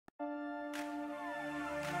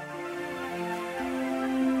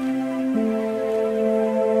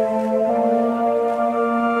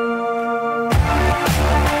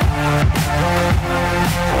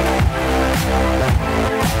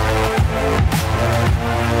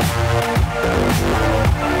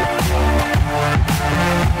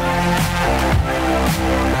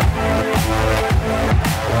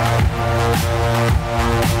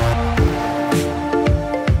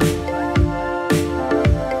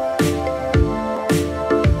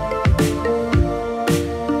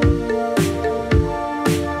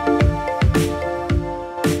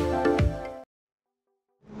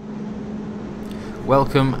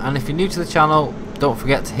welcome, and if you're new to the channel, don't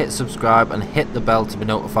forget to hit subscribe and hit the bell to be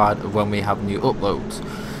notified of when we have new uploads.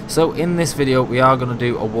 So in this video we are going to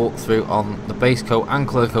do a walkthrough on the base coat and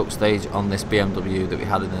clear coat stage on this BMW that we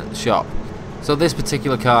had in at the shop. So this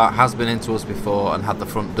particular car has been into us before and had the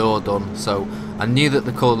front door done, so I knew that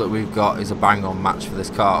the colour that we've got is a bang on match for this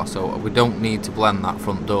car, so we don't need to blend that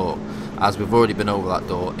front door as we've already been over that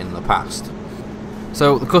door in the past.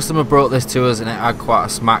 So the customer brought this to us and it had quite a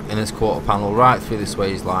smack in this quarter panel right through the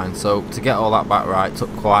swage line, so to get all that back right took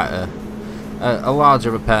quite a larger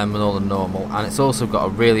repair than normal, and it's also got a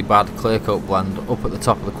really bad clear coat blend up at the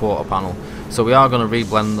top of the quarter panel, so we are going to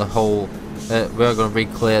re-blend the whole we are going to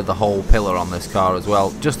re-clear the whole pillar on this car as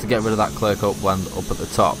well, just to get rid of that clear coat blend up at the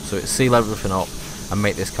top, so it seal everything up and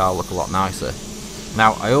make this car look a lot nicer.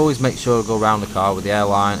 Now I always make sure to go around the car with the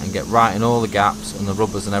airline and get right in all the gaps and the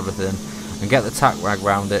rubbers and everything, and get the tack rag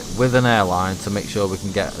round it with an airline to make sure we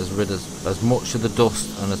can get rid of as much of the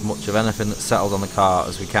dust and as much of anything that's settled on the car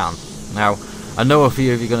as we can. Now I know a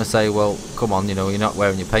few of you are going to say, well come on, you know, you're not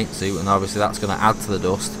wearing your paint suit and obviously that's going to add to the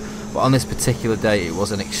dust, but on this particular day it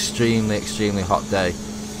was an extremely hot day,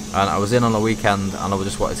 and I was in on a weekend and I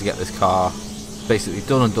just wanted to get this car basically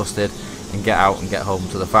done and dusted and get out and get home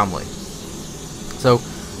to the family. So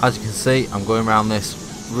as you can see, I'm going around this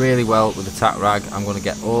really well with the tack rag. I'm going to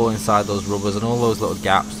get all inside those rubbers and all those little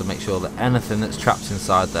gaps to make sure that anything that's trapped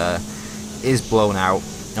inside there is blown out,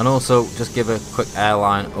 and also just give a quick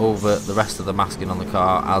airline over the rest of the masking on the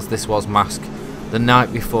car, as this was masked the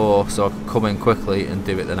night before so I could come in quickly and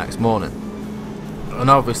do it the next morning. And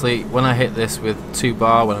obviously when I hit this with 2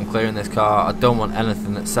 bar when I'm clearing this car, I don't want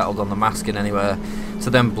anything that's settled on the masking anywhere to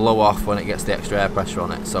then blow off when it gets the extra air pressure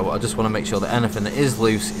on it, so I just want to make sure that anything that is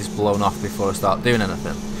loose is blown off before I start doing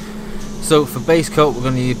anything. So for base coat we're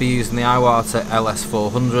going to be using the iWater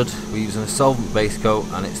LS400. We're using a solvent base coat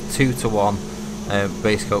and it's 2:1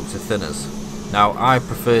 base coat to thinners. Now I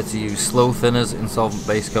prefer to use slow thinners in solvent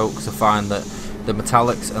base coat because I find that the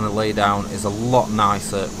metallics and the laydown is a lot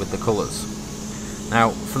nicer with the colours. Now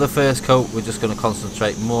for the first coat we're just going to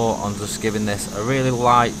concentrate more on just giving this a really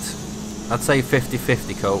light, I'd say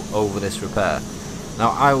 50-50 coat over this repair.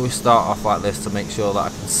 Now I always start off like this to make sure that I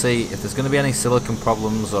can see if there's going to be any silicone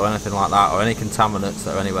problems or anything like that, or any contaminants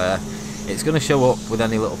that are anywhere. It's going to show up with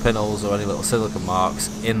any little pinholes or any little silicone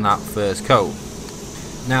marks in that first coat.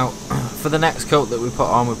 Now for the next coat that we put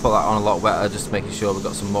that on a lot wetter, just making sure we've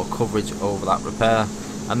got some more coverage over that repair,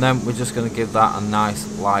 and then we're just going to give that a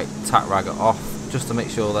nice light tack rag off, just to make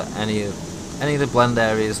sure that any of the blend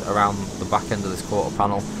areas around the back end of this quarter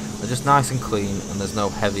panel are just nice and clean and there's no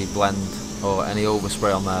heavy blend or any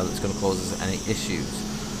overspray on there that's going to cause us any issues.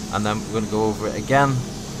 And then we're going to go over it again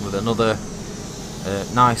with another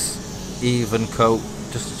nice even coat,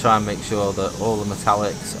 just to try and make sure that all the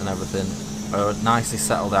metallics and everything are nicely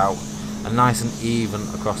settled out and nice and even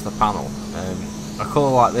across the panel. A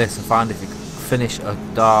colour like this, I find if you finish a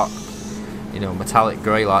dark, you know, metallic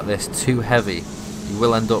grey like this too heavy, you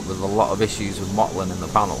will end up with a lot of issues with mottling in the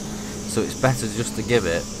panel. So it's better just to give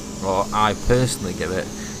it, or I personally give it,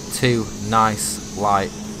 2 nice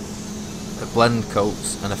light blend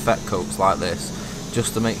coats and effect coats like this,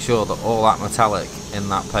 just to make sure that all that metallic in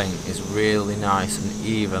that paint is really nice and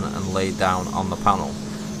even and laid down on the panel.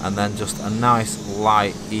 And then just a nice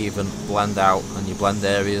light even blend out, and your blend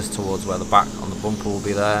areas towards where the back on the bumper will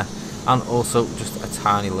be there, and also just a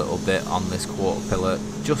tiny little bit on this quarter pillar.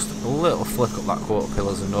 Just a little flick up that quarter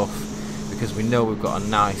pillar is enough, because we know we've got a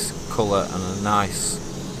nice colour and a nice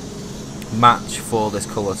match for this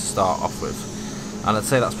colour to start off with. And I'd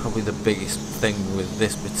say that's probably the biggest thing with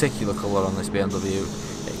this particular colour on this BMW.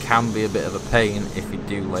 It can be a bit of a pain if you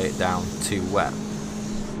do lay it down too wet.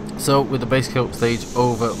 So with the base coat stage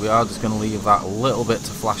over, we are just going to leave that a little bit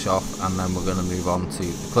to flash off, and then we're going to move on to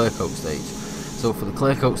the clear coat stage. So for the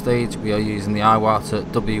clear coat stage we are using the iWater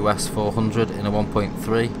WS400 in a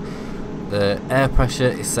 1.3. The air pressure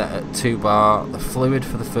is set at 2 bar, the fluid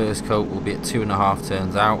for the first coat will be at 2.5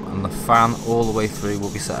 turns out, and the fan all the way through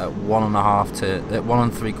will be set at 1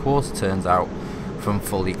 3/4 turns out from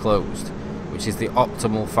fully closed, which is the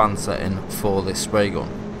optimal fan setting for this spray gun.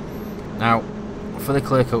 Now for the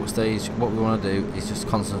clear coat stage, what we want to do is just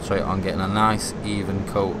concentrate on getting a nice even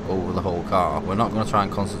coat over the whole car. We're not going to try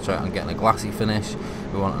and concentrate on getting a glassy finish,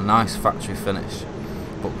 we want a nice factory finish.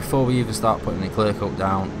 But before we even start putting the clear coat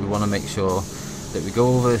down, we want to make sure that we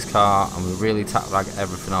go over this car and we really tack rag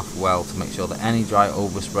everything off well, to make sure that any dry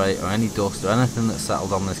overspray or any dust or anything that's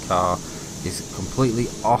settled on this car is completely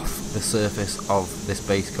off the surface of this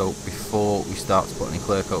base coat before we start to put any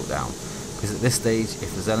clear coat down. because at this stage,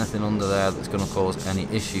 if there's anything under there that's going to cause any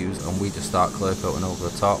issues and we just start clear coating over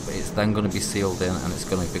the top, it's then going to be sealed in and it's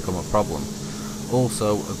going to become a problem.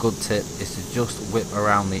 Also, a good tip is to just whip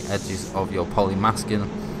around the edges of your poly masking,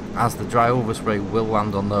 as the dry overspray will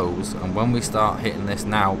land on those, and when we start hitting this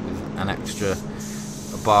now with an extra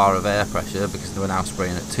bar of air pressure, because we're now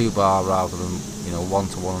spraying at 2 bar rather than 1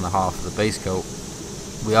 to 1.5 of the base coat,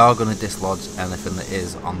 we are going to dislodge anything that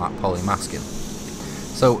is on that poly masking.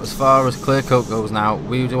 So as far as clear coat goes now,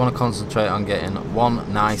 we do want to concentrate on getting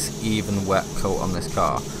one nice even wet coat on this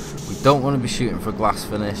car. We don't want to be shooting for a glass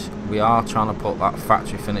finish, we are trying to put that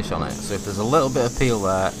factory finish on it, so if there's a little bit of peel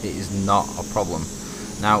there, it is not a problem.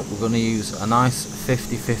 Now we're going to use a nice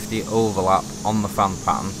 50-50 overlap on the fan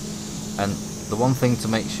pattern, and the one thing to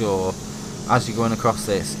make sure as you're going across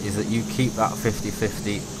this is that you keep that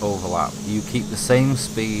 50-50 overlap, you keep the same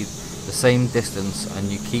speed, the same distance, and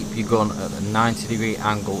you keep your gun at a 90-degree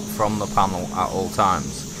angle from the panel at all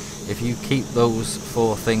times. If you keep those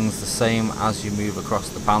 4 things the same as you move across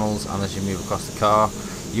the panels and as you move across the car,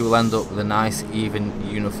 you will end up with a nice even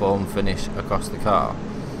uniform finish across the car.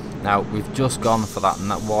 Now we've just gone for that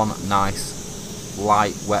one nice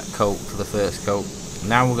light wet coat for the first coat.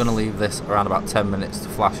 Now we're going to leave this around about 10 minutes to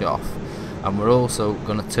flash off, and we're also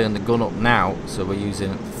going to turn the gun up now, so we're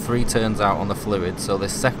using 3 turns out on the fluid, so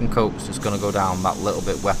this second coat's just going to go down that little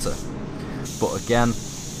bit wetter. But again,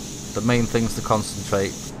 the main things to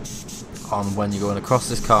concentrate on when you're going across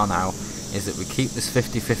this car now is that we keep this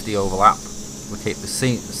 50-50 overlap, we keep the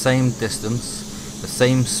same distance, the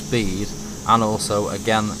same speed, and also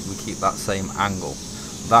again we keep that same angle.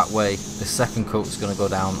 That way the second coat is going to go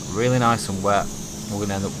down really nice and wet. We're going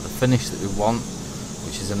to end up with the finish that we want,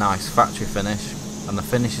 which is a nice factory finish, and the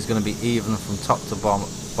finish is going to be even from top to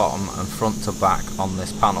bottom and front to back on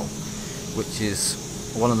this panel, which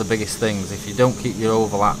is one of the biggest things. If you don't keep your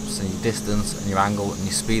overlaps and your distance and your angle and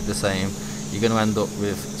your speed the same, you're going to end up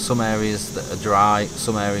with some areas that are dry,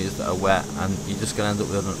 some areas that are wet, and you're just going to end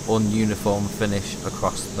up with an ununiform finish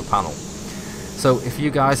across the panel. So if you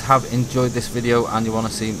guys have enjoyed this video and you want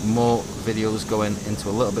to see more videos going into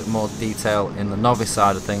a little bit more detail in the novice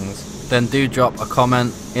side of things, then do drop a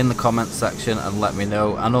comment in the comment section and let me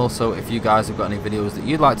know. And also, if you guys have got any videos that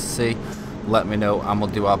you'd like to see, let me know and we'll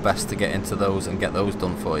do our best to get into those and get those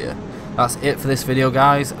done for you. That's it for this video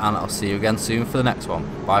guys, and I'll see you again soon for the next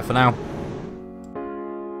one. Bye for now.